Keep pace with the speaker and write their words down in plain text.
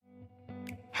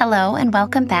Hello, and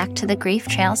welcome back to the Grief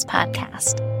Trails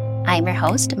podcast. I'm your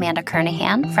host, Amanda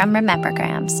Kernahan from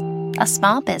Remembergrams, a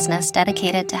small business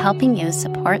dedicated to helping you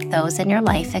support those in your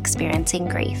life experiencing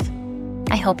grief.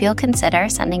 I hope you'll consider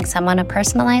sending someone a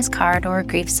personalized card or a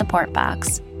grief support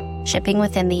box. Shipping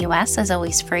within the U.S. is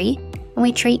always free, and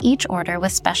we treat each order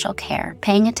with special care,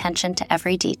 paying attention to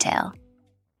every detail.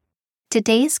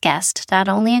 Today's guest not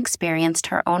only experienced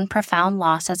her own profound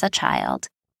loss as a child,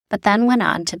 but then went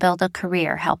on to build a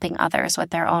career helping others with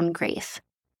their own grief.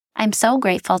 I'm so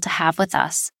grateful to have with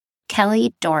us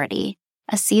Kelly Daugherty,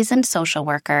 a seasoned social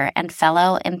worker and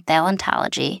fellow in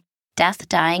Thanatology, Death,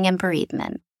 Dying, and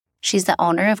Bereavement. She's the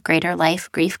owner of Greater Life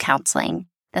Grief Counseling,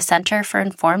 the Center for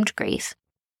Informed Grief,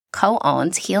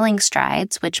 co-owns Healing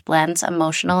Strides, which blends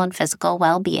emotional and physical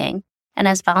well-being, and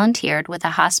has volunteered with a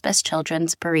hospice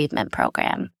children's bereavement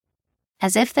program.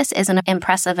 As if this isn't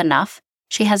impressive enough,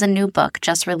 she has a new book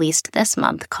just released this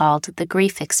month called The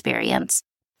Grief Experience,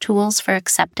 Tools for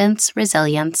Acceptance,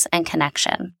 Resilience, and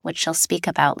Connection, which she'll speak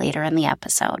about later in the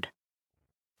episode.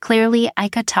 Clearly, I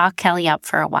could talk Kelly up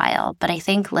for a while, but I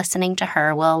think listening to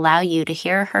her will allow you to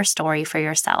hear her story for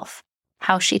yourself,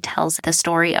 how she tells the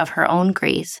story of her own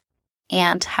grief,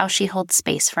 and how she holds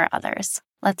space for others.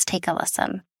 Let's take a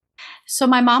listen. So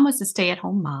my mom was a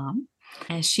stay-at-home mom,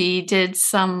 and she did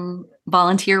some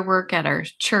volunteer work at our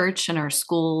church and our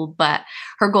school, but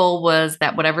her goal was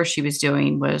that whatever she was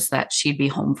doing was that she'd be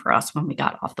home for us when we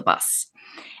got off the bus.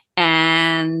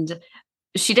 And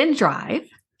she didn't drive.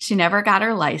 She never got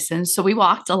her license. So we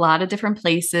walked a lot of different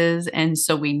places. And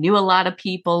so we knew a lot of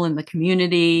people in the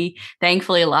community.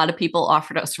 Thankfully, a lot of people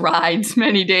offered us rides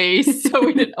many days, so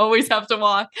we didn't always have to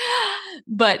walk.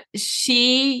 But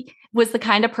she was the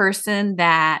kind of person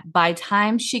that by the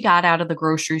time she got out of the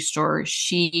grocery store,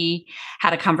 she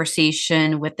had a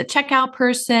conversation with the checkout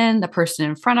person, the person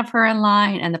in front of her in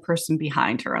line, and the person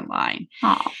behind her in line.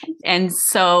 Aww.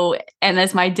 And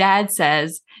as my dad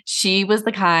says, she was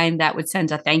the kind that would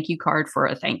send a thank you card for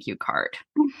a thank you card.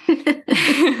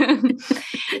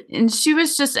 And she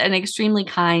was just an extremely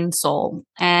kind soul.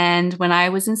 And when I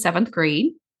was in 7th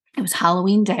grade, it was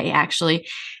Halloween day, actually.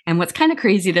 And what's kind of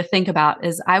crazy to think about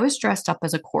is I was dressed up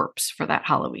as a corpse for that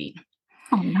Halloween.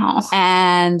 Oh, no.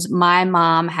 And my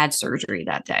mom had surgery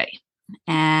that day.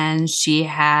 And she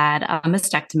had a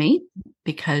mastectomy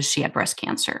because she had breast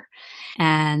cancer.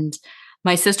 And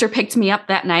my sister picked me up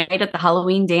that night at the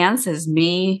Halloween dance as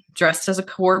me dressed as a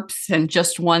corpse and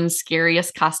just won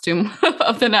scariest costume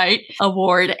of the night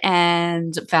award,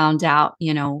 and found out,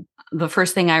 the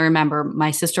first thing I remember,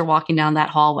 my sister walking down that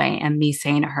hallway and me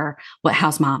saying to her,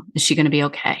 how's mom? Is she going to be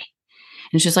okay?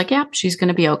 And she's like, yeah, she's going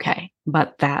to be okay.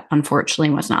 But that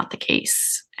unfortunately was not the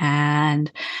case. And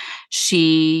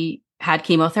she had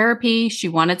chemotherapy. She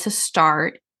wanted to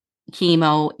start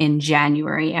chemo in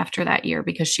January after that year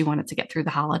because she wanted to get through the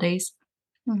holidays.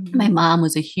 Mm-hmm. My mom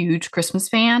was a huge Christmas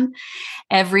fan.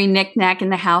 Every knickknack in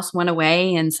the house went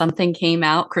away and something came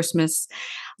out, Christmas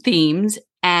themed.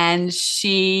 And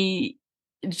she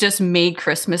just made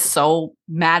Christmas so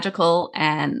magical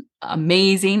and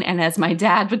amazing. And as my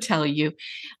dad would tell you,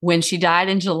 when she died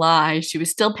in July, she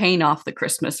was still paying off the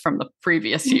Christmas from the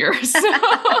previous year. So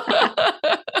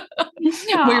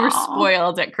we were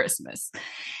spoiled at Christmas.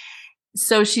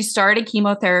 So she started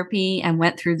chemotherapy and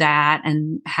went through that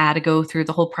and had to go through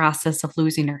the whole process of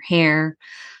losing her hair.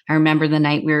 I remember the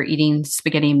night we were eating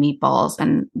spaghetti and meatballs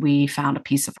and we found a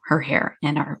piece of her hair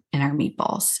in our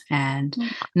meatballs, and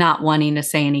not wanting to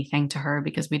say anything to her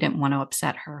because we didn't want to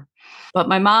upset her. But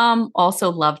my mom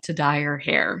also loved to dye her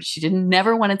hair. She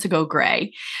never wanted to go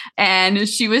gray. And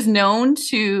she was known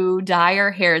to dye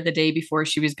her hair the day before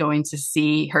she was going to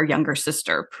see her younger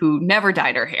sister, who never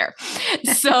dyed her hair.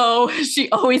 So she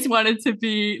always wanted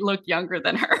to look younger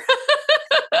than her.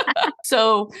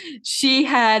 So she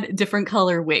had different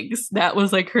color wigs. That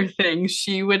was like her thing.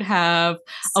 She would have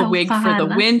a wig for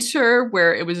the winter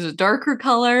where it was a darker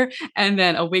color, and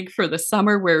then a wig for the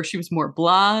summer where she was more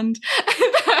blonde.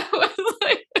 That was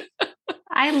like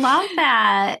I love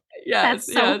that. Yes,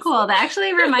 that's so cool. That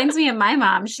actually reminds me of my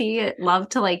mom. She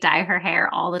loved to dye her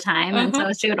hair all the time. And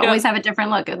so she would always have a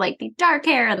different look. It would be dark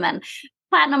hair and then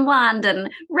platinum blonde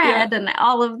and red and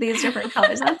all of these different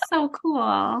colors. That's so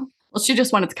cool. Well, she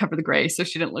just wanted to cover the gray so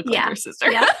she didn't look like her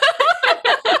sister. Yeah.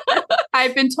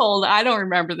 I've been told, I don't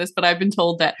remember this, but I've been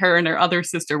told that her and her other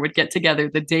sister would get together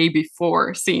the day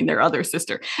before seeing their other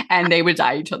sister, and they would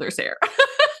dye each other's hair.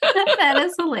 That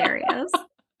is hilarious.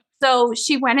 So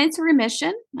she went into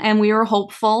remission and we were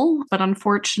hopeful, but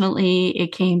unfortunately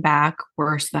it came back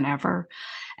worse than ever.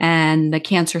 And the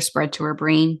cancer spread to her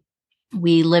brain.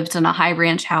 We lived in a high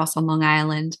ranch house on Long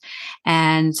Island.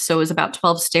 And so it was about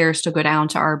 12 stairs to go down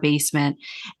to our basement.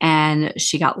 And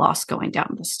she got lost going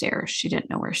down the stairs. She didn't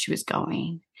know where she was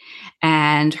going.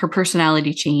 And her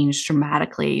personality changed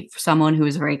dramatically. Someone who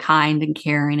was very kind and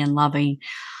caring and loving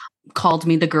called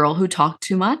me the girl who talked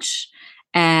too much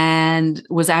and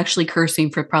was actually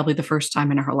cursing for probably the first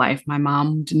time in her life. My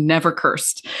mom never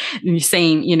cursed.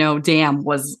 Saying, damn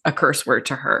was a curse word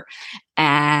to her.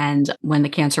 And when the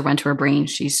cancer went to her brain,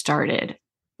 she started,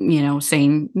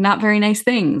 saying not very nice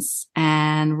things.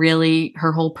 And really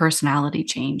her whole personality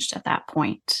changed at that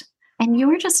point. And you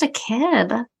were just a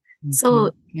kid. So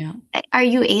yeah. Are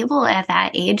you able at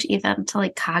that age even to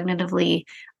like cognitively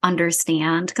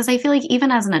understand? Because I feel like even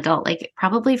as an adult, like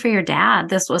probably for your dad,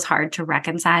 this was hard to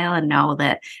reconcile and know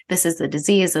that this is the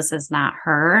disease, this is not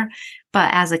her.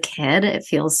 But as a kid, it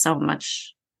feels so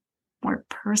much more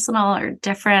personal or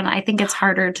different. I think it's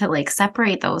harder to like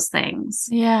separate those things.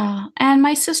 Yeah. And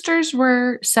my sisters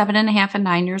were 7.5 and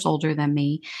 9 years older than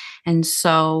me. And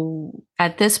so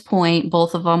at this point,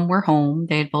 both of them were home.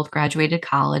 They had both graduated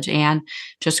college and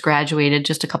just graduated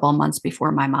just a couple of months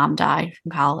before my mom died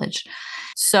from college.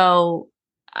 So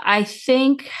I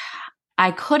think I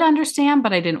could understand,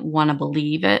 but I didn't want to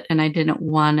believe it. And I didn't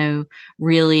want to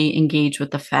really engage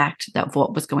with the fact that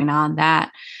what was going on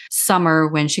that summer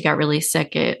when she got really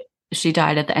sick. She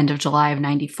died at the end of July of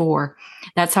 94.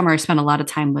 That summer, I spent a lot of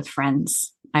time with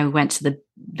friends. I went to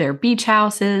their beach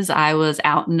houses. I was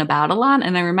out and about a lot.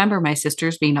 And I remember my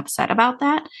sisters being upset about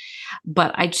that.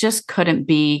 But I just couldn't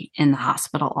be in the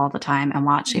hospital all the time and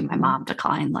watching my mom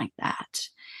decline like that.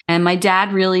 And my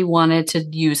dad really wanted to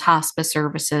use hospice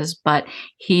services, but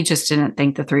he just didn't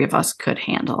think the three of us could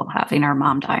handle having our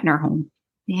mom die in our home.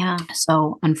 Yeah.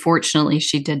 So unfortunately,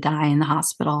 she did die in the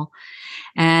hospital.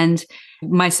 And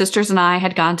my sisters and I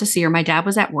had gone to see her. My dad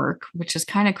was at work, which is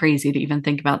kind of crazy to even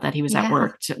think about that he was at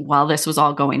work while this was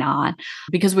all going on,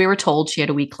 because we were told she had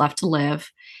a week left to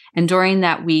live. And during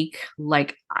that week,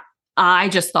 like I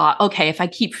just thought, okay, if I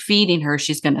keep feeding her,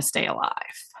 she's going to stay alive.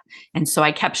 And so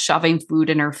I kept shoving food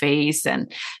in her face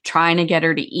and trying to get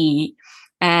her to eat.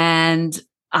 And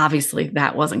obviously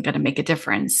that wasn't going to make a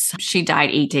difference. She died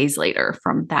 8 days later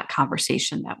from that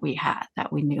conversation that we had,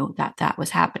 that we knew that was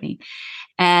happening.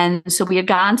 And so we had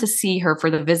gone to see her for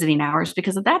the visiting hours,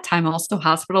 because at that time, also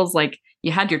hospitals, like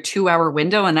you had your 2-hour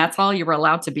window and that's all you were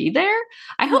allowed to be there.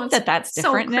 I hope that's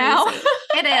different so now.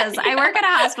 It is. I work at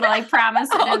a hospital. I promise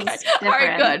it is different. All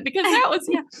right, good. Because that was,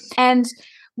 And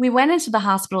we went into the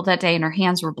hospital that day and her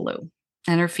hands were blue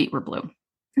and her feet were blue.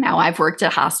 Now I've worked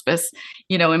at hospice,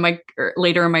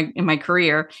 later in my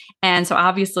career. And so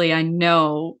obviously I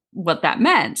know what that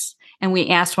meant. And we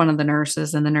asked one of the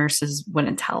nurses and the nurses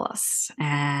wouldn't tell us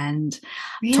and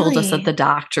told us that the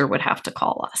doctor would have to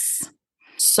call us.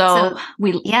 So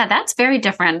that's very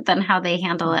different than how they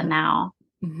handle it now.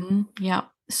 Mm-hmm. Yeah.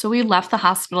 So we left the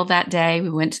hospital that day. We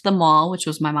went to the mall, which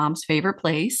was my mom's favorite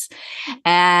place.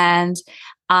 And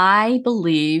I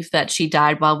believe that she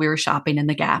died while we were shopping in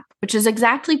the Gap, which is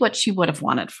exactly what she would have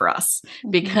wanted for us,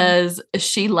 because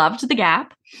she loved the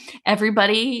Gap.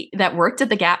 Everybody that worked at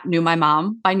the Gap knew my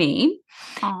mom by name.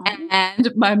 Aww.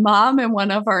 And my mom and one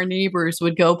of our neighbors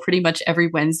would go pretty much every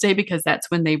Wednesday, because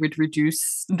that's when they would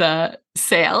reduce the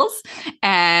sales.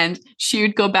 And she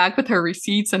would go back with her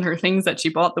receipts and her things that she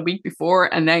bought the week before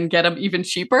and then get them even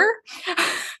cheaper.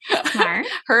 Smart.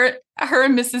 Her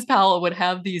and Mrs. Powell would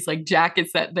have these like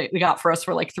jackets that they got for us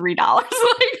for like $3.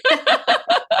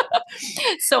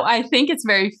 So I think it's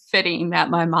very fitting that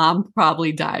my mom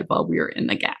probably died while we were in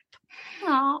the Gap.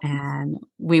 Aww. And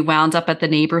we wound up at the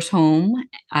neighbor's home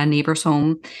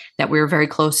that we were very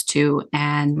close to.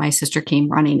 And my sister came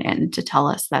running in to tell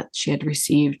us that she had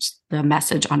received the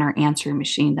message on our answering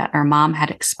machine that our mom had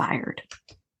expired.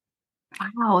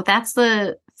 Wow, that's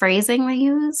the phrasing they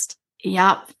used?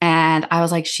 Yep. And I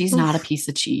was like, she's not a piece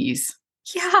of cheese.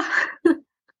 Yeah.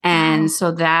 And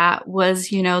so that was,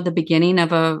 the beginning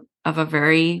of a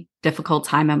very difficult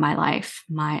time in my life.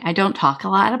 I don't talk a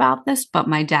lot about this, but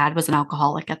my dad was an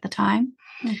alcoholic at the time.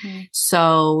 Mm-hmm.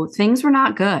 So things were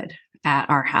not good at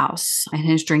our house, and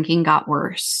his drinking got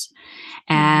worse.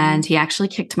 And he actually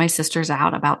kicked my sisters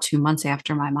out about 2 months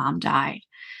after my mom died.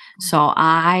 So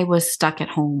I was stuck at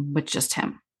home with just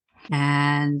him.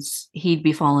 And he'd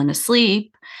be falling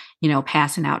asleep,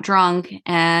 passing out drunk.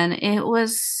 And it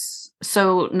was,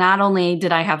 so not only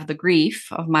did I have the grief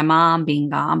of my mom being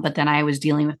gone, but then I was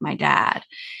dealing with my dad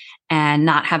and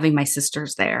not having my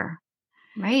sisters there.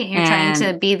 Right. You're trying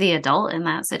to be the adult in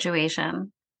that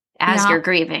situation as you're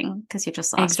grieving, because you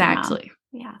just lost your mom.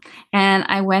 Yeah. And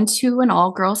I went to an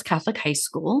all-girls Catholic high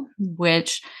school,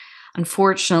 which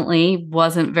unfortunately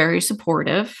wasn't very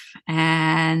supportive.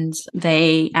 And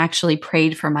they actually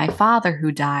prayed for my father,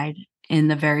 who died in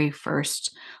the very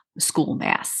first school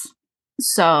mass.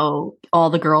 So all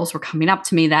the girls were coming up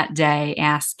to me that day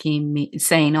asking me,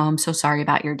 saying, "Oh, I'm so sorry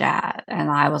about your dad." And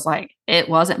I was like, it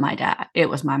wasn't my dad. It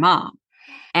was my mom.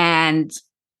 And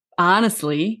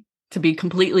honestly, to be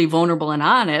completely vulnerable and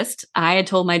honest, I had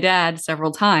told my dad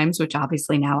several times, which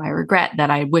obviously now I regret,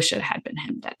 that I wish it had been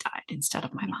him that died instead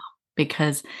of my mom,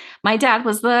 because my dad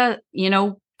was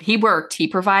he worked, he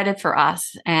provided for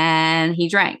us, and he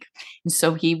drank. And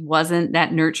so he wasn't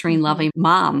that nurturing, loving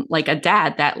mom, like a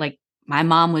dad that my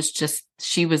mom was just,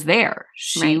 she was there.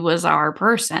 She was our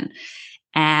person.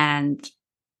 And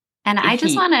I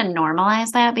just want to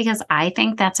normalize that, because I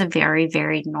think that's a very,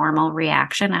 very normal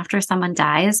reaction after someone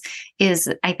dies.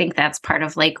 I think that's part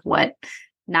of what,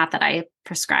 not that I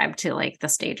prescribe to the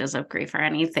stages of grief or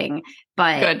anything,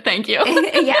 but good. Thank you.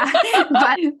 Yeah.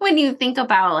 But when you think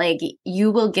about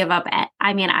you will give up.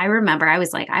 I mean, I remember I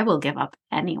was I will give up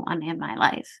anyone in my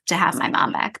life to have my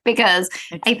mom back, because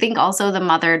I think also the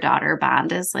mother-daughter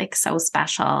bond is so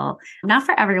special. Not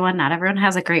for everyone. Not everyone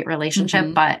has a great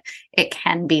relationship, but it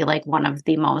can be one of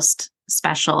the most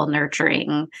special,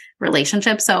 nurturing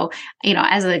relationships. So,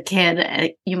 as a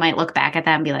kid, you might look back at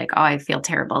that and be like, oh, I feel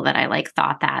terrible that I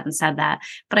thought that and said that.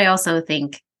 But I also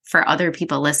think for other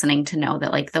people listening to know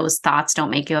that those thoughts don't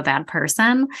make you a bad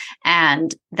person.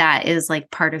 And that is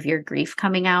part of your grief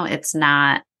coming out. It's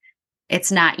not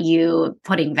you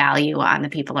putting value on the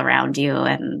people around you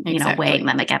and, weighing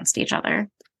them against each other.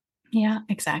 Yeah,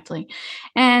 exactly.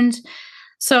 And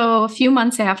so a few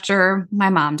months after my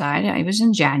mom died, I was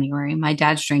in January, my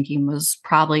dad's drinking was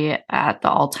probably at the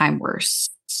all-time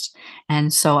worst.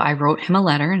 And so I wrote him a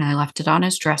letter and I left it on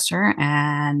his dresser.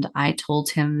 And I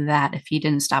told him that if he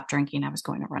didn't stop drinking, I was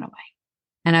going to run away.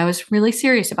 And I was really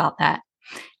serious about that.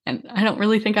 And I don't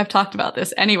really think I've talked about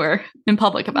this anywhere in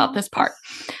public about this part.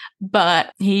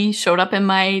 But he showed up in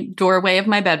my doorway of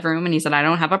my bedroom and he said, "I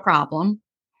don't have a problem,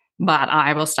 but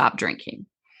I will stop drinking."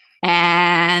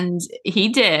 And he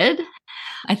did.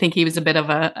 I think he was a bit of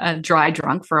a dry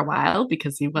drunk for a while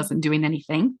because he wasn't doing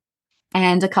anything.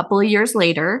 And a couple of years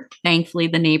later, thankfully,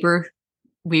 the neighbor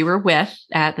we were with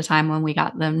at the time when we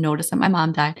got the notice that my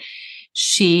mom died,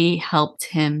 she helped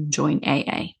him join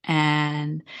AA.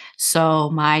 And so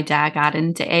my dad got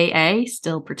into AA,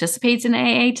 still participates in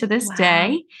AA to this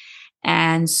day.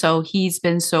 And so he's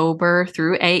been sober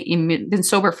through been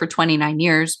sober for 29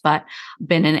 years, but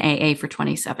been in AA for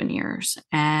 27 years.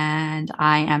 And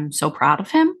I am so proud of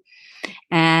him.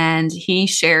 And he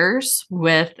shares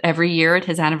with every year at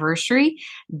his anniversary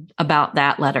about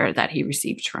that letter that he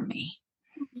received from me.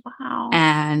 Wow.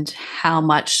 And how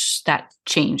much that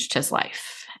changed his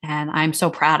life. And I'm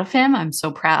so proud of him. I'm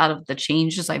so proud of the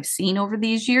changes I've seen over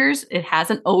these years. It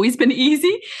hasn't always been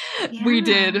easy. Yeah.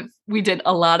 We did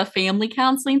a lot of family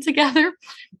counseling together.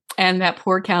 And that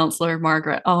poor counselor,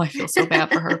 Margaret, oh, I feel so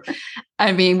bad for her.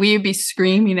 I mean, we would be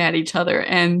screaming at each other.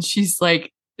 And she's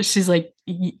like,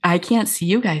 "I can't see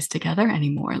you guys together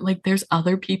anymore. There's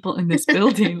other people in this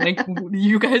building.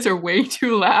 You guys are way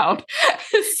too loud."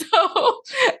 So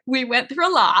we went through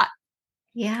a lot.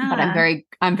 Yeah. But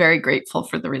I'm very grateful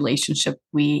for the relationship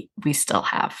we still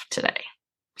have today.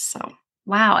 So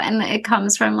wow. And it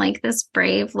comes from this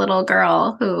brave little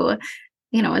girl who,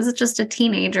 was just a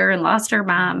teenager and lost her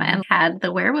mom and had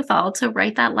the wherewithal to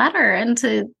write that letter and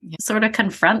to sort of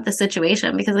confront the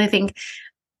situation. Because I think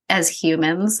as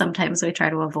humans, sometimes we try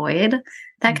to avoid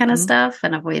that kind of stuff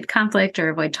and avoid conflict or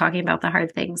avoid talking about the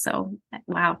hard things. So,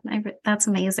 wow, that's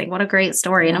amazing. What a great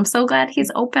story. And I'm so glad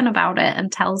he's open about it and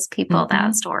tells people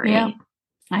that story. Yeah,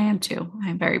 I am too.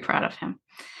 I'm very proud of him.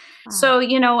 Wow. So,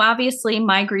 obviously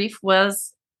my grief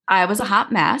I was a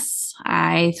hot mess.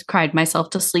 I cried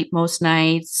myself to sleep most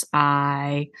nights.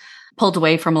 I pulled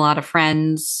away from a lot of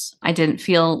friends. I didn't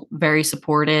feel very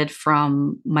supported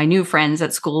from my new friends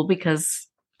at school because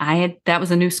that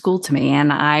was a new school to me,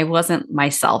 and I wasn't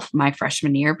myself my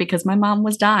freshman year because my mom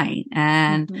was dying,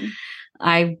 and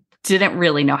I didn't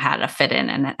really know how to fit in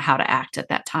and how to act at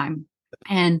that time.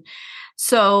 And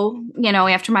so,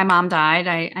 after my mom died,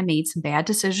 I made some bad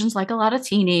decisions like a lot of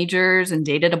teenagers and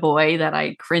dated a boy that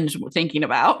I cringe thinking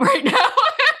about right now.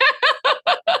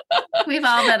 We've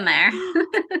all been there.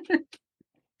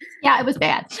 Yeah, it was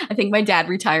bad. I think my dad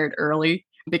retired early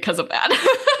because of that.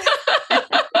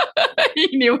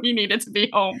 He knew he needed to be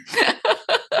home.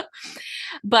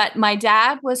 But my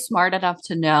dad was smart enough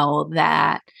to know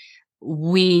that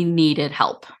we needed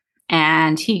help.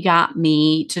 And he got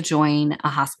me to join a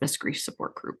hospice grief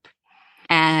support group.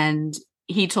 And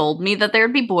he told me that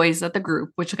there'd be boys at the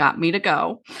group, which got me to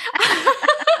go.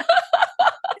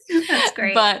 That's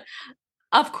great. But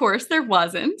of course there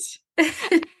wasn't.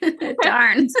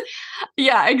 Darn.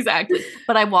 Yeah, exactly.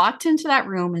 But I walked into that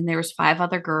room and there was 5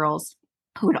 other girls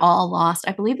who had all lost.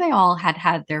 I believe they all had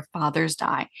had their fathers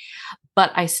die.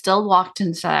 But I still walked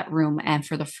into that room, and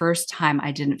for the first time,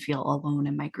 I didn't feel alone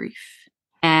in my grief.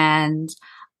 And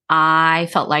I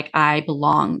felt like I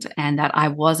belonged and that I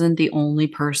wasn't the only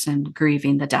person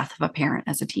grieving the death of a parent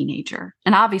as a teenager.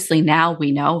 And obviously now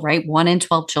we know, right? 1 in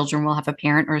 12 children will have a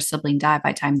parent or a sibling die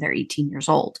by the time they're 18 years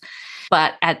old.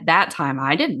 But at that time,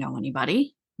 I didn't know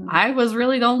anybody. I was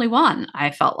really the only one, I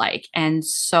felt like. And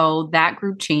so that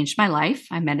group changed my life.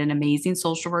 I met an amazing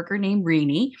social worker named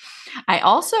Rini. I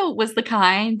also was the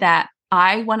kind that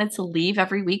I wanted to leave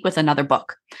every week with another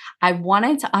book. I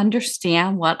wanted to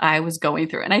understand what I was going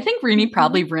through. And I think Rini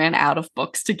probably ran out of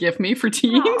books to give me for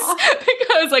teens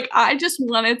because like I just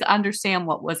wanted to understand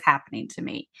what was happening to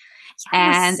me.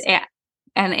 Yes.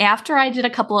 And after I did a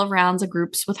couple of rounds of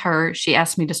groups with her, she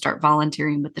asked me to start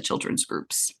volunteering with the children's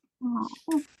groups.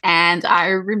 Oh. And I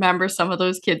remember some of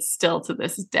those kids still to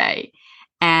this day.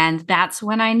 And that's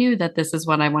when I knew that this is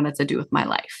what I wanted to do with my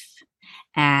life.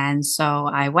 And so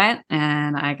I went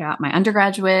and I got my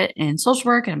undergraduate in social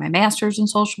work and my master's in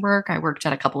social work. I worked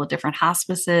at a couple of different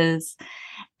hospices,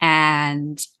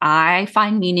 and I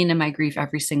find meaning in my grief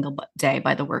every single day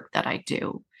by the work that I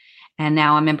do. And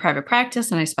now I'm in private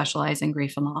practice and I specialize in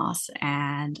grief and loss.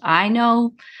 And I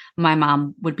know my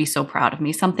mom would be so proud of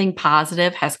me. Something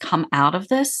positive has come out of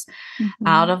this,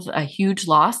 out of a huge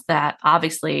loss that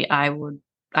obviously I would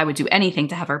do anything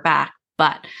to have her back.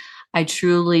 But I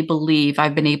truly believe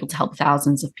I've been able to help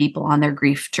thousands of people on their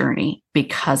grief journey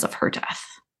because of her death.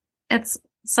 It's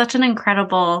such an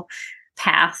incredible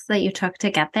path that you took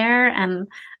to get there. And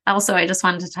also, I just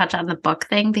wanted to touch on the book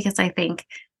thing because I think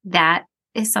that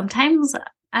is sometimes,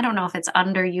 I don't know if it's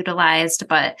underutilized,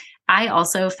 but I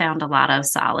also found a lot of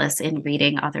solace in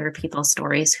reading other people's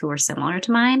stories who were similar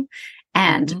to mine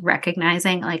and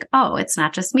recognizing like, oh, it's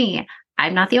not just me.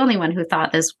 I'm not the only one who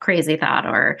thought this crazy thought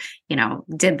or,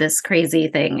 did this crazy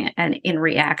thing and in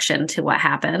reaction to what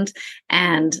happened.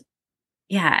 And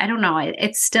yeah, I don't know.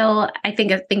 It's still, I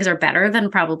think things are better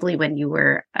than probably when you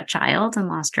were a child and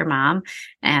lost your mom.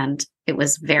 And it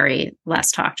was very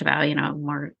less talked about,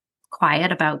 more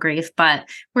quiet about grief, but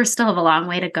we're still have a long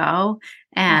way to go.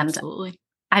 And absolutely.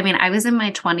 I mean, I was in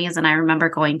my 20s and I remember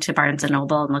going to Barnes and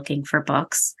Noble and looking for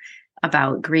books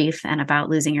about grief and about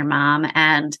losing your mom.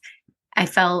 And I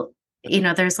felt,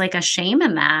 there's like a shame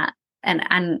in that.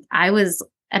 And I was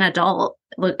an adult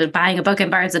buying a book in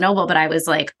Barnes and Noble, but I was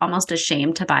like almost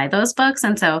ashamed to buy those books.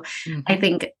 And so I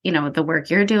think, the work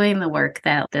you're doing, the work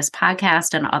that this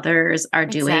podcast and others are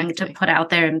doing to put out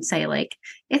there and say like,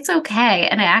 it's okay.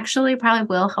 And it actually probably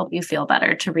will help you feel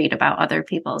better to read about other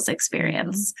people's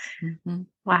experience.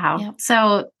 Wow. Yep.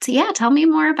 So tell me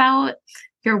more about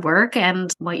your work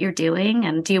and what you're doing.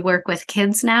 And do you work with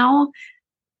kids now?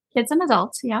 Kids and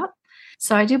adults, yeah.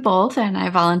 So I do both, and I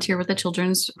volunteer with the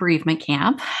Children's Bereavement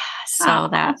Camp so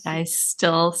that I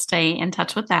still stay in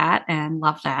touch with that and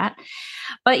love that.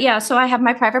 But yeah, so I have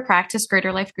my private practice,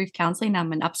 Greater Life Grief Counseling.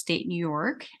 I'm in upstate New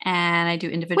York, and I do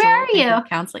individual grief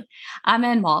counseling. I'm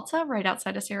in Malta, right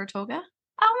outside of Saratoga.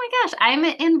 Oh my gosh, I'm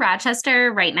in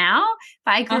Rochester right now,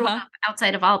 but I grew up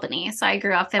outside of Albany. So I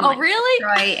grew up in the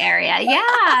Troy area.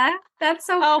 Yeah, that's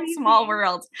so crazy. Small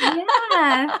world.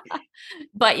 Yeah.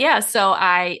 But yeah, so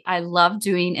I love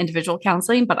doing individual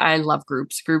counseling, but I love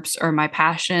groups. Groups are my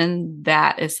passion.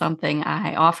 That is something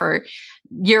I offer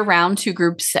year round, 2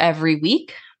 groups every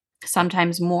week,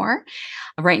 sometimes more.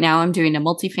 Right now I'm doing a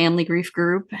multifamily grief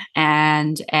group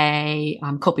and a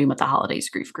coping with the holidays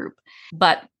grief group.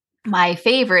 But my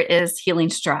favorite is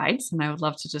Healing Strides, and I would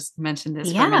love to just mention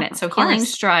this for a minute. So Healing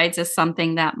Strides is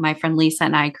something that my friend Lisa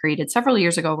and I created several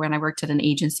years ago when I worked at an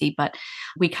agency, but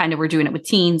we kind of were doing it with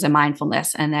teens and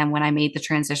mindfulness. And then when I made the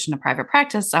transition to private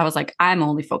practice, I was like, I'm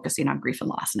only focusing on grief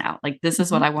and loss now. Like, this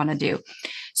is what I want to do.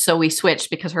 So we switched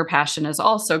because her passion is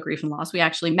also grief and loss. We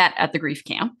actually met at the grief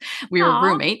camp. We were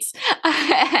roommates.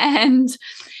 And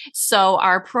so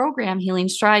our program, Healing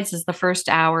Strides, is the first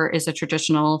hour is a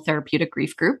traditional therapeutic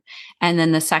grief group. And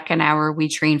then the second hour, we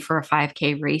train for a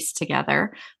 5K race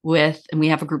together and we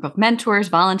have a group of mentors,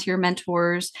 volunteer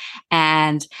mentors.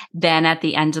 And then at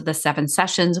the end of the 7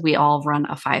 sessions, we all run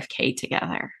a 5K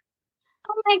together.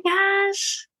 Oh my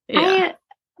gosh. Yeah. I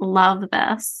love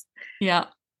this. Yeah.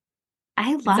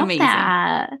 I love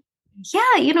that. Yeah,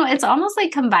 it's almost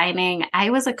like combining. I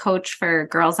was a coach for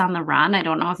Girls on the Run. I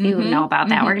don't know if you know about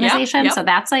that Yep. organization. Yep. So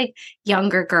that's like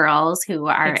younger girls who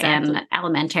are Exactly. in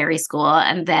elementary school.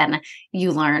 And then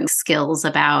you learn skills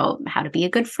about how to be a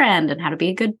good friend and how to be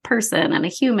a good person and a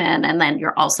human. And then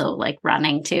you're also like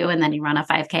running too. And then you run a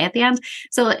 5K at the end.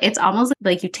 So it's almost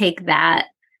like you take that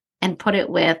and put it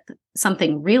with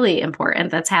something really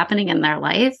important that's happening in their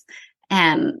life.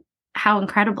 And how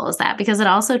incredible is that? Because it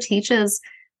also teaches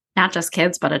not just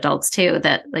kids, but adults too,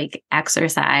 that like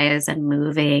exercise and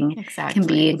moving can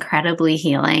be incredibly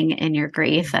healing in your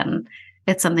grief. And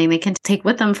it's something they can take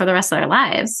with them for the rest of their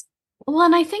lives. Well,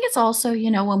 and I think it's also,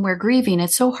 when we're grieving,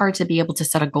 it's so hard to be able to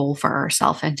set a goal for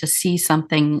ourselves and to see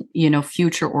something,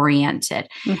 future oriented.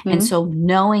 And so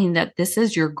knowing that this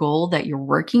is your goal that you're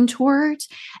working towards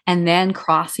and then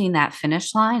crossing that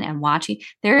finish line and watching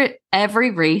every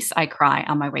race I cry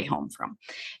on my way home from,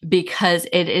 because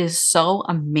it is so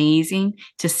amazing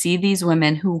to see these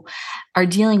women who are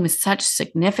dealing with such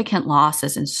significant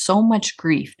losses and so much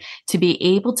grief, to be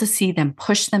able to see them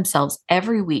push themselves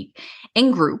every week in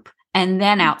group and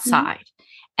then outside.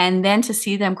 And then to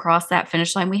see them cross that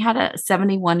finish line. We had a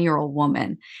 71-year-old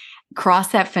woman cross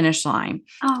that finish line.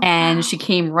 And she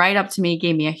came right up to me,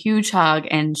 gave me a huge hug.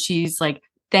 And she's like,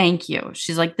 thank you.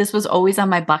 She's like, this was always on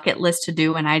my bucket list to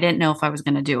do. And I didn't know if I was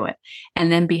going to do it.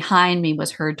 And then behind me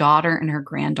was her daughter and her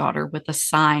granddaughter with a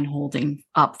sign holding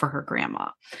up for her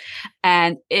grandma.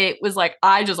 And it was like,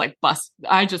 I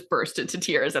just burst into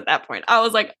tears at that point. I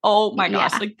was like, oh my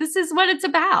gosh, like this is what it's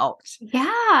about.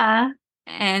 Yeah.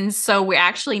 And so we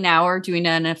actually now are doing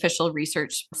an official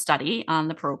research study on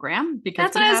the program, because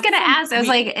that's what I was going to ask. I was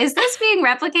like, is this being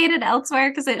replicated elsewhere?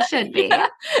 Because it should be.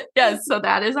 Yes. So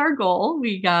that is our goal.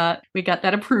 We got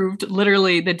that approved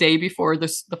literally the day before the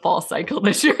fall cycle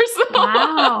this year. So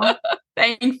wow.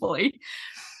 Thankfully.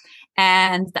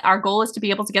 And our goal is to be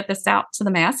able to get this out to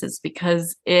the masses,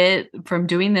 because from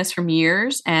doing this for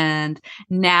years, and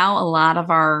now a lot of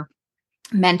our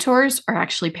mentors are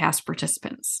actually past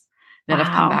participants that have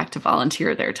come back to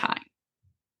volunteer their time.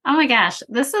 Oh my gosh.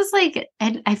 This is like,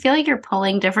 I feel like you're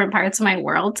pulling different parts of my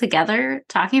world together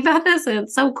talking about this. And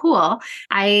it's so cool.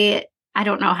 I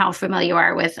don't know how familiar you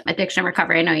are with addiction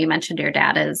recovery. I know you mentioned your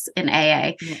dad is in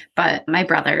AA, but my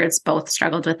brothers both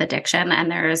struggled with addiction.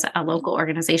 And there's a local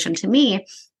organization to me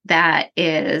that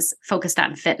is focused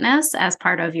on fitness as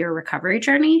part of your recovery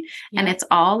journey. And it's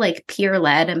all like peer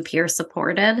led and peer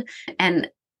supported. And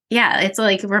it's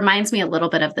like, it reminds me a little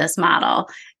bit of this model.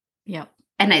 Yeah.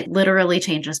 And it literally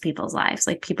changes people's lives.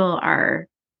 Like people are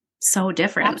so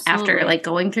different after like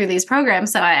going through these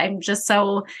programs. So I'm just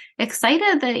so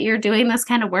excited that you're doing this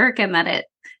kind of work, and that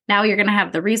now you're going to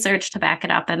have the research to back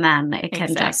it up, and then it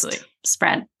can just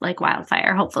spread like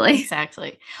wildfire, hopefully.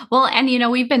 Exactly. Well, and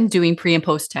we've been doing pre and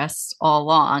post tests all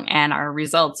along, and our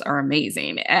results are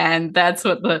amazing. And that's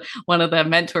what one of the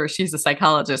mentors, she's a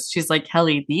psychologist. She's like,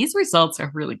 Kelly, these results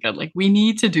are really good. Like, we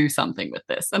need to do something with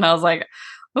this. And I was like,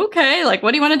 okay, like,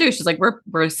 what do you want to do? She's like,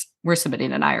 we're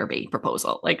submitting an IRB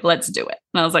proposal. Like, let's do it.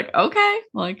 And I was like, okay,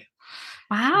 like,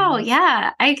 wow.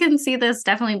 Yeah. I can see this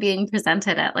definitely being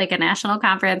presented at like a national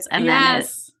conference, and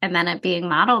then it being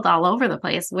modeled all over the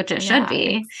place, which it should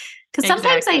be. Because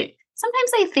sometimes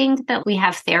I think that we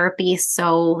have therapy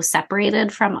so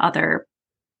separated from other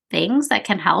things that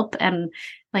can help, and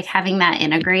like having that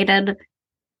integrated,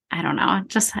 I don't know,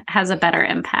 just has a better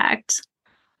impact.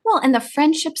 Well, and the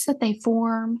friendships that they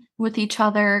form with each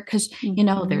other, because,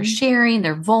 they're sharing,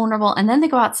 they're vulnerable, and then they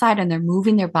go outside and they're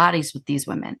moving their bodies with these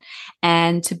women,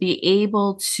 and to be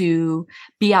able to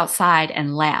be outside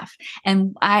and laugh.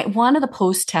 And one of the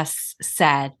post tests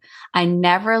said, I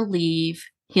never leave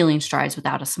Healing Strides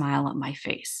without a smile on my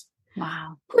face.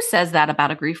 Wow. Who says that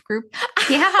about a grief group?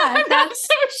 Yeah, I'm not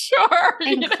so sure.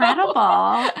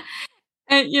 Incredible.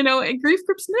 And, in grief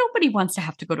groups, nobody wants to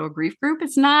have to go to a grief group.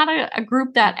 It's not a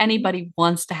group that anybody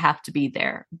wants to have to be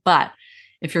there. But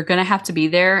if you're going to have to be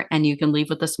there and you can leave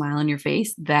with a smile on your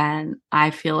face, then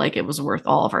I feel like it was worth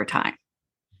all of our time.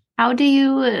 How do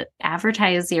you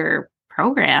advertise your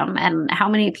program, and how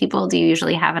many people do you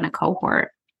usually have in a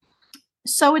cohort?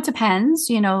 So it depends.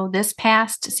 This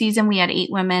past season, we had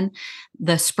 8 women.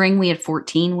 The spring, we had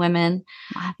 14 women.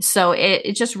 Wow. So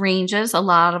it just ranges. A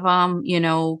lot of them,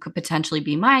 could potentially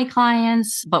be my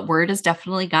clients, but word has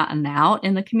definitely gotten out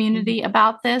in the community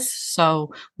about this.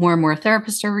 So more and more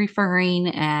therapists are referring,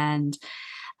 and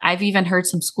I've even heard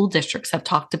some school districts have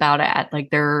talked about it at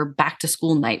like their back to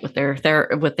school night with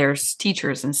their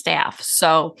teachers and staff.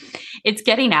 So it's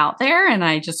getting out there, and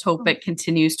I just hope it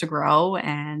continues to grow.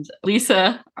 And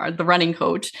Lisa, the running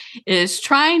coach, is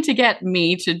trying to get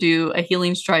me to do a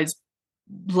Healing Strides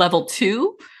level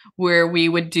 2 where we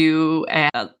would do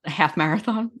a half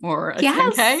marathon or a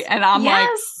 10K. And I'm like,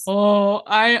 oh,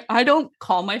 I don't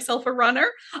call myself a runner.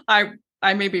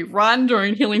 I maybe run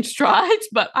during healing strides,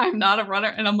 but I'm not a runner.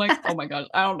 And I'm like, oh my gosh,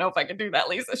 I don't know if I can do that,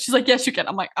 Lisa. She's like, yes, you can.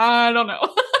 I'm like, I don't know.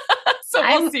 So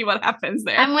we'll see what happens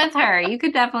there. I'm with her. You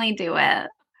could definitely do it.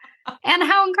 And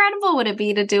how incredible would it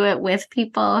be to do it with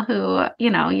people who,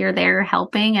 you're there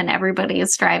helping and everybody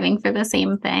is striving for the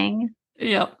same thing?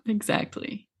 Yep,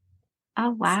 exactly.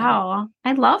 Oh, wow. So.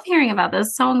 I love hearing about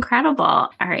this. So incredible.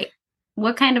 All right.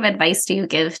 What kind of advice do you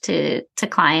give to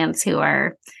clients who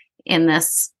are in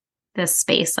this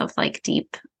space of like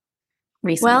deep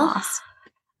recent loss?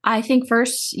 I think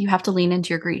first you have to lean into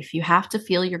your grief. You have to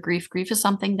feel your grief. Grief is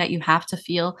something that you have to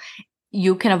feel.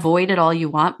 You can avoid it all you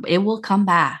want. It will come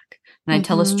back. And I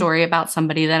tell a story about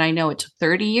somebody that I know it took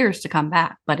 30 years to come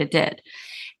back, but it did.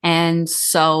 And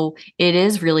so it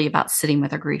is really about sitting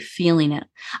with our grief, feeling it.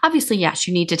 Obviously, yes,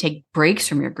 you need to take breaks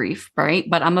from your grief, right?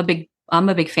 But I'm a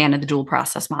big fan of the dual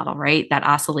process model, right? That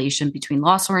oscillation between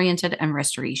loss-oriented and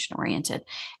restoration-oriented,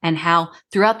 and how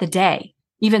throughout the day,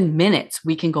 even minutes,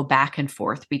 we can go back and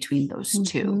forth between those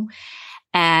two.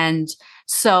 And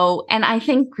I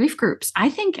think grief groups,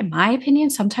 in my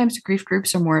opinion, sometimes grief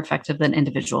groups are more effective than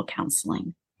individual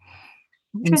counseling.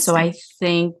 And so I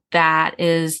think that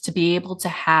is to be able to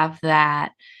have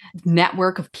that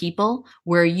network of people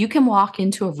where you can walk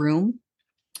into a room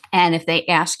and if they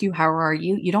ask you, how are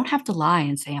you? You don't have to lie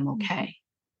and say, I'm okay.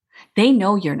 They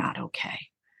know you're not okay.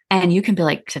 And you can be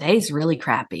like, today's really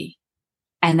crappy.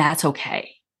 And that's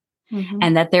okay.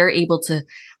 And that they're able to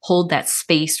hold that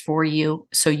space for you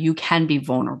so you can be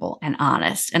vulnerable and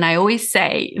honest. And I always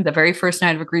say the very first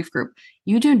night of a grief group,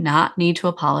 you do not need to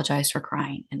apologize for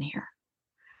crying in here,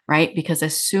 right? Because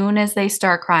as soon as they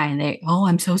start crying,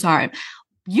 I'm so sorry.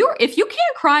 If you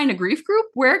can't cry in a grief group,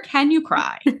 where can you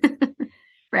cry?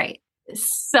 Right.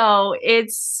 So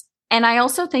and I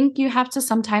also think you have to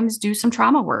sometimes do some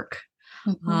trauma work.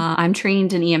 I'm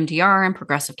trained in EMDR and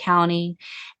progressive counting.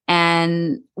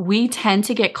 And we tend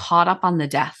to get caught up on the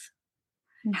death,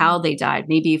 how they died,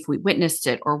 maybe if we witnessed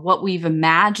it or what we've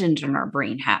imagined in our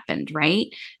brain happened, right?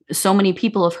 So many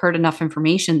people have heard enough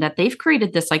information that they've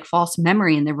created this like false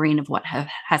memory in their brain of what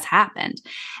has happened.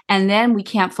 And then we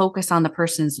can't focus on the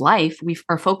person's life. We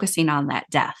are focusing on that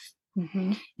death.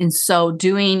 And so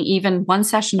doing even one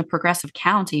session of progressive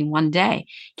counting one day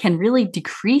can really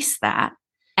decrease that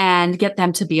and get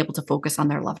them to be able to focus on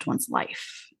their loved one's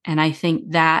life. And I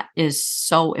think that is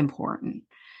so important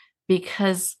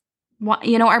because,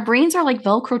 our brains are like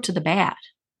Velcro to the bad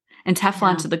and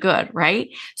Teflon to the good, right?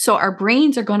 So our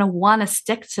brains are going to want to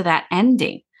stick to that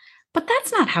ending, but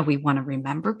that's not how we want to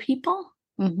remember people,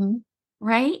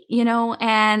 right?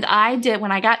 And I did,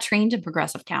 when I got trained in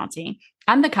progressive counting,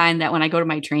 I'm the kind that when I go to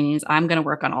my trainings, I'm going to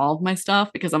work on all of my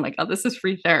stuff because I'm like, oh, this is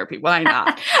free therapy. Why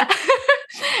not?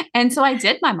 And so I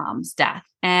did my mom's death.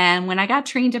 And when I got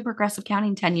trained in progressive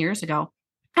counting 10 years ago,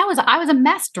 I was a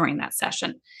mess during that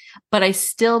session. But I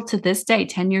still, to this day,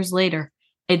 10 years later,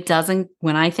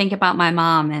 when I think about my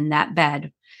mom in that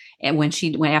bed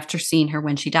and after seeing her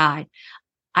when she died,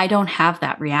 I don't have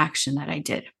that reaction that I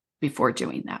did before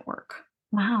doing that work.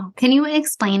 Wow. Can you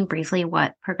explain briefly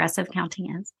what progressive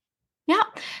counting is? Yeah.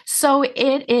 So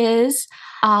it is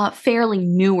fairly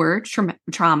newer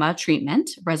trauma treatment,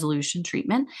 resolution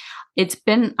treatment. It's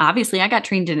been, obviously, I got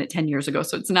trained in it 10 years ago,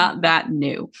 so it's not that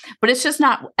new, but it's just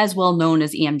not as well known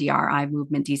as EMDR, eye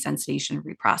movement desensitization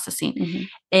reprocessing.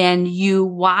 And you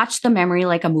watch the memory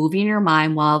like a movie in your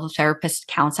mind while the therapist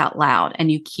counts out loud. And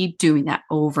you keep doing that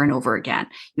over and over again.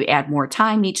 You add more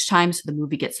time each time, so the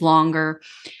movie gets longer.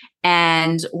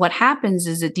 And what happens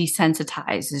is it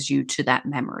desensitizes you to that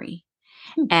memory.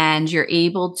 And you're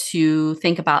able to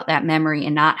think about that memory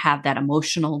and not have that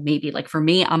emotional, maybe like for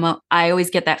me, I always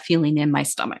get that feeling in my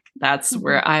stomach. That's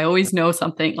where I always know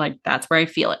something, like that's where I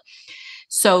feel it.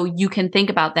 So you can think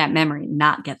about that memory,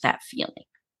 not get that feeling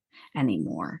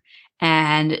anymore.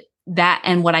 And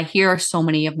what I hear so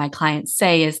many of my clients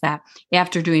say is that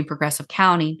after doing progressive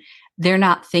counting, they're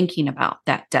not thinking about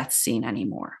that death scene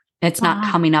anymore. It's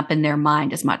not coming up in their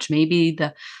mind as much. Maybe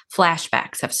the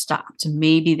flashbacks have stopped.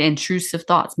 Maybe the intrusive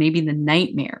thoughts, maybe the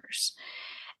nightmares.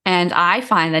 And I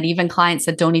find that even clients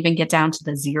that don't even get down to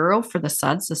the 0 for the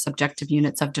SUDS, the subjective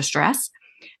units of distress,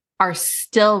 are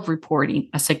still reporting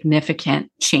a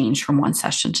significant change from one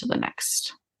session to the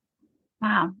next.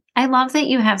 Wow. I love that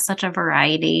you have such a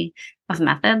variety of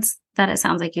methods that it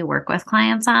sounds like you work with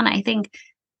clients on.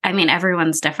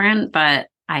 Everyone's different, but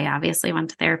I obviously went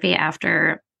to therapy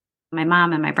after my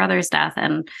mom and my brother's death.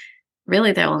 And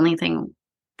really the only thing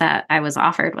that I was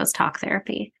offered was talk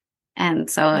therapy.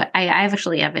 And so I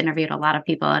actually have interviewed a lot of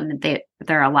people, and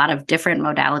there are a lot of different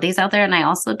modalities out there. And I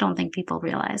also don't think people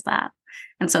realize that.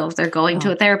 And so if they're going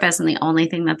to a therapist and the only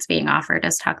thing that's being offered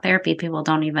is talk therapy, people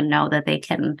don't even know that they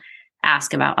can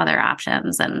ask about other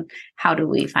options. And how do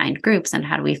we find groups, and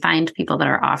how do we find people that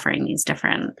are offering these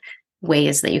different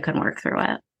ways that you can work through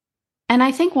it? And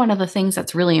I think one of the things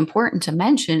that's really important to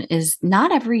mention is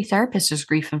not every therapist is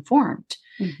grief informed.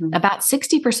 Mm-hmm. About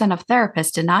 60% of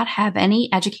therapists did not have any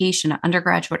education at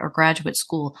undergraduate or graduate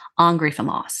school on grief and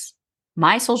loss.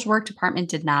 My social work department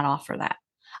did not offer that.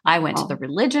 I went to the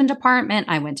religion department.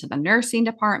 I went to the nursing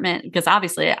department because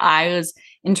obviously I was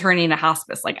interning at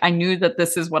hospice. Like I knew that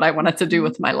this is what I wanted to do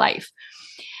with my life.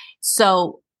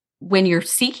 So when you're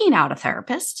seeking out a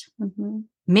therapist,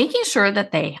 making sure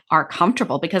that they are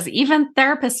comfortable, because even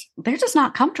therapists, they're just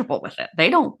not comfortable with it. They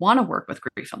don't want to work with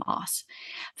grief and loss.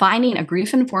 Finding a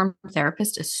grief-informed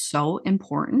therapist is so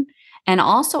important. And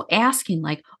also asking,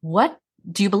 like, what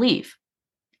do you believe?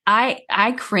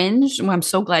 I cringe. Well, I'm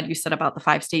so glad you said about the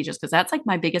 5 stages, because that's like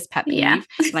my biggest pet peeve. Yeah.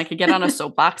 And I could get on a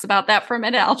soapbox about that for a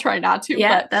minute. I'll try not to.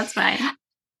 Yeah, but that's fine.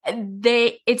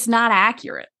 It's not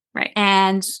accurate. Right.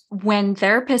 And when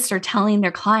therapists are telling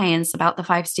their clients about the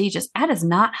 5 stages, that is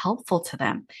not helpful to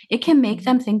them. It can make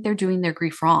them think they're doing their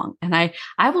grief wrong. And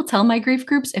I will tell my grief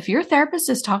groups, if your therapist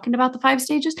is talking about the 5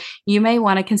 stages, you may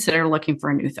want to consider looking for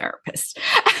a new therapist.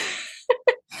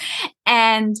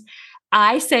 And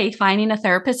I say finding a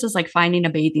therapist is like finding a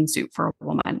bathing suit for a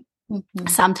woman. Mm-hmm.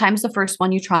 Sometimes the first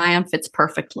one you try on fits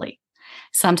perfectly.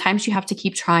 Sometimes you have to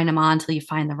keep trying them on until you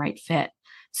find the right fit.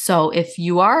 So if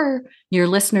your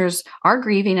listeners are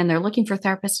grieving and they're looking for a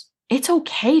therapist, it's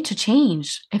okay to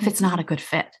change if it's not a good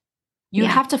fit. You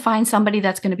have to find somebody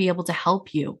that's going to be able to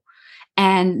help you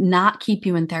and not keep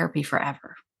you in therapy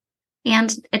forever.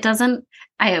 And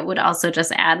I would also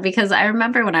just add, because I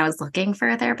remember when I was looking for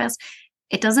a therapist,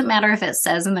 it doesn't matter if it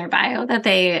says in their bio that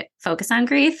they focus on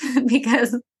grief,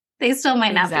 because they still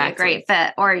might not be a great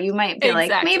fit. Or you might be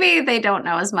like, maybe they don't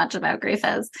know as much about grief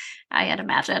as I had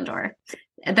imagined, or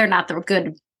they're not a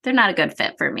good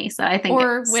fit for me. So I think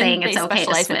saying it's okay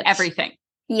to switch. In everything.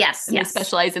 Yes. They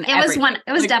specialize in everything.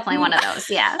 It was definitely one of those.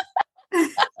 Yeah.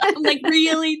 Like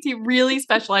really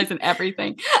specialize in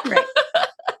everything.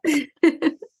 Right.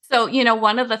 So,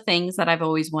 one of the things that I've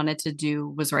always wanted to do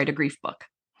was write a grief book.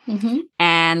 Mm-hmm.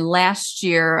 And last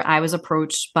year I was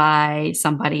approached by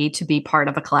somebody to be part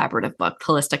of a collaborative book,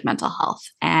 Holistic Mental Health.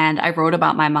 And I wrote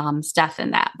about my mom's death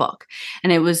in that book.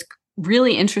 And it was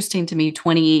really interesting to me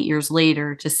 28 years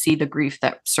later to see the grief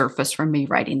that surfaced from me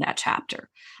writing that chapter.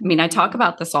 I mean, I talk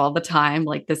about this all the time.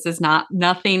 Like, this is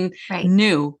nothing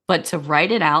new, but to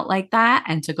write it out like that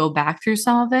and to go back through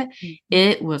some of it,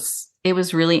 it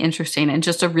was really interesting, and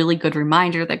just a really good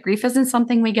reminder that grief isn't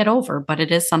something we get over, but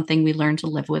it is something we learn to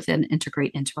live with and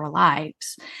integrate into our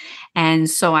lives. And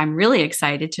so I'm really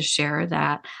excited to share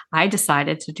that I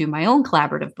decided to do my own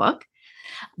collaborative book,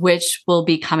 which will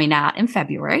be coming out in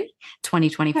February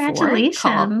 2024.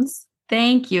 Congratulations.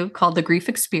 Thank you. Called The Grief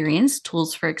Experience: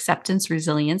 Tools for Acceptance,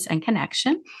 Resilience, and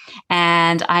Connection.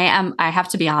 And I have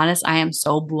to be honest, I am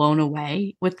so blown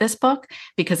away with this book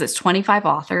because it's 25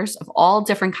 authors of all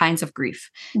different kinds of grief.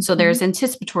 Mm-hmm. So there's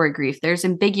anticipatory grief, there's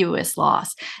ambiguous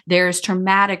loss, there's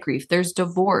traumatic grief, there's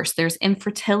divorce, there's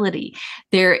infertility.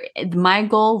 My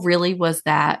goal really was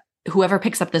that whoever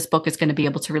picks up this book is going to be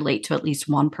able to relate to at least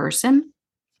one person.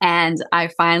 And I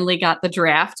finally got the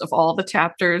draft of all the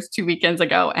chapters 2 weekends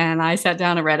ago, and I sat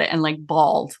down and read it and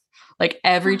bawled. Like,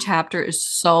 every chapter is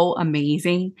so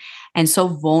amazing and so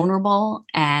vulnerable.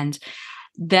 And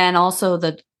then also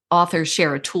the authors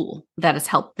share a tool that has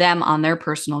helped them on their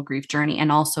personal grief journey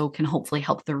and also can hopefully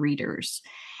help the readers.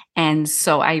 And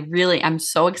so I'm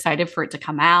so excited for it to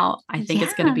come out. I think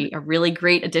it's going to be a really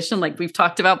great addition. Like we've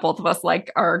talked about, both of us like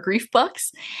our grief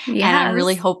books. Yes. And I'm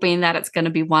really hoping that it's going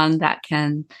to be one that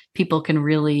people can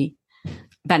really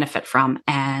benefit from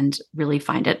and really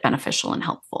find it beneficial and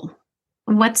helpful.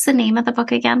 What's the name of the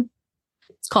book again?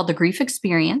 It's called The Grief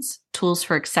Experience: Tools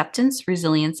for Acceptance,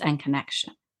 Resilience, and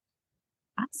Connection.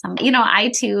 Awesome.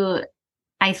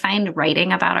 I find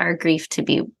writing about our grief to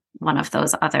be one of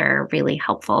those other really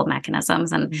helpful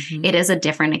mechanisms. And it is a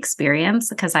different experience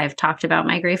because I've talked about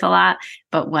my grief a lot,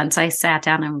 but once I sat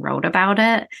down and wrote about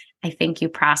it, I think you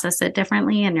process it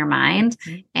differently in your mind.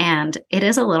 And it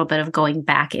is a little bit of going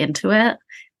back into it,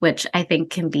 which I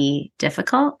think can be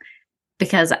difficult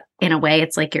because in a way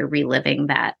it's like you're reliving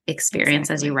that experience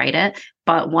as you write it.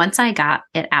 But once I got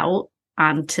it out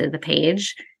onto the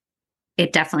page,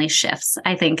 it definitely shifts.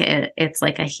 I think it's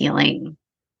like a healing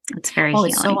It's very Oh,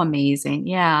 it's so healing. amazing.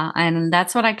 Yeah. And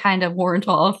that's what I kind of warned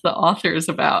all of the authors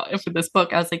about for this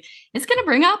book. I was like, it's going to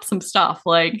bring up some stuff.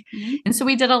 Like, Mhm. and so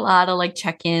we did a lot of like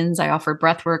check-ins. I offered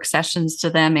breathwork sessions to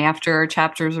them after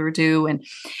chapters were due, and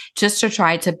just to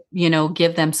try to,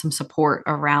 give them some support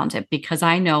around it, because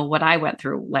I know what I went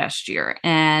through last year.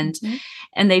 Mhm.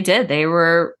 And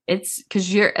it's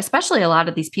because especially a lot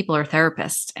of these people are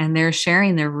therapists, and they're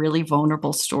sharing their really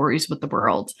vulnerable stories with the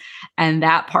world. And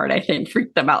that part, I think,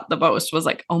 freaked them out the most, was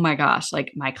like, oh my gosh,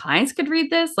 like my clients could read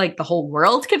this, like the whole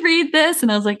world could read this.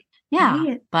 And I was like, yeah,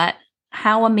 Right. but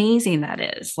how amazing that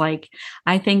is. Like,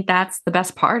 I think that's the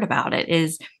best part about it,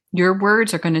 is your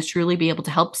words are going to truly be able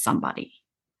to help somebody.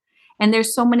 And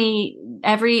there's so many,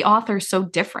 every author is so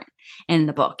different in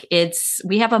the book.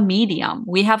 We have a medium,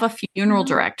 we have a funeral Mhm.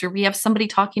 director, we have somebody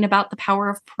talking about the power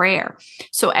of prayer.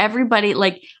 So everybody,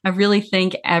 like, I really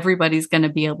think everybody's going to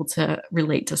be able to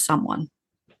relate to someone.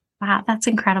 Wow, that's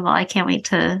incredible. I can't wait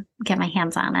to get my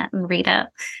hands on it and read it.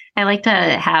 I like to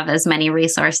have as many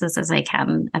resources as I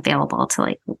can available to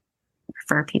like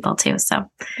refer people to. So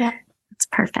Yeah. it's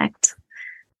perfect.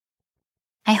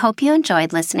 I hope you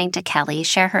enjoyed listening to Kelly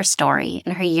share her story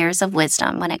and her years of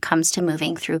wisdom when it comes to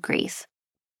moving through grief.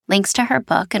 Links to her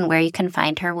book and where you can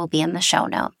find her will be in the show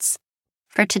notes.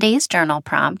 For today's journal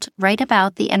prompt, write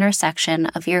about the intersection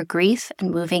of your grief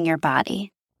and moving your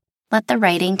body. Let the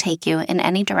writing take you in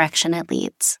any direction it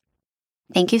leads.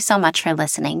 Thank you so much for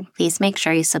listening. Please make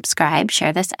sure you subscribe,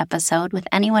 share this episode with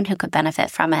anyone who could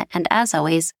benefit from it, and as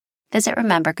always, visit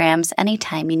Remembergrams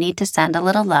anytime you need to send a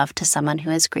little love to someone who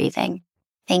is grieving.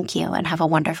 Thank you and have a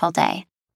wonderful day.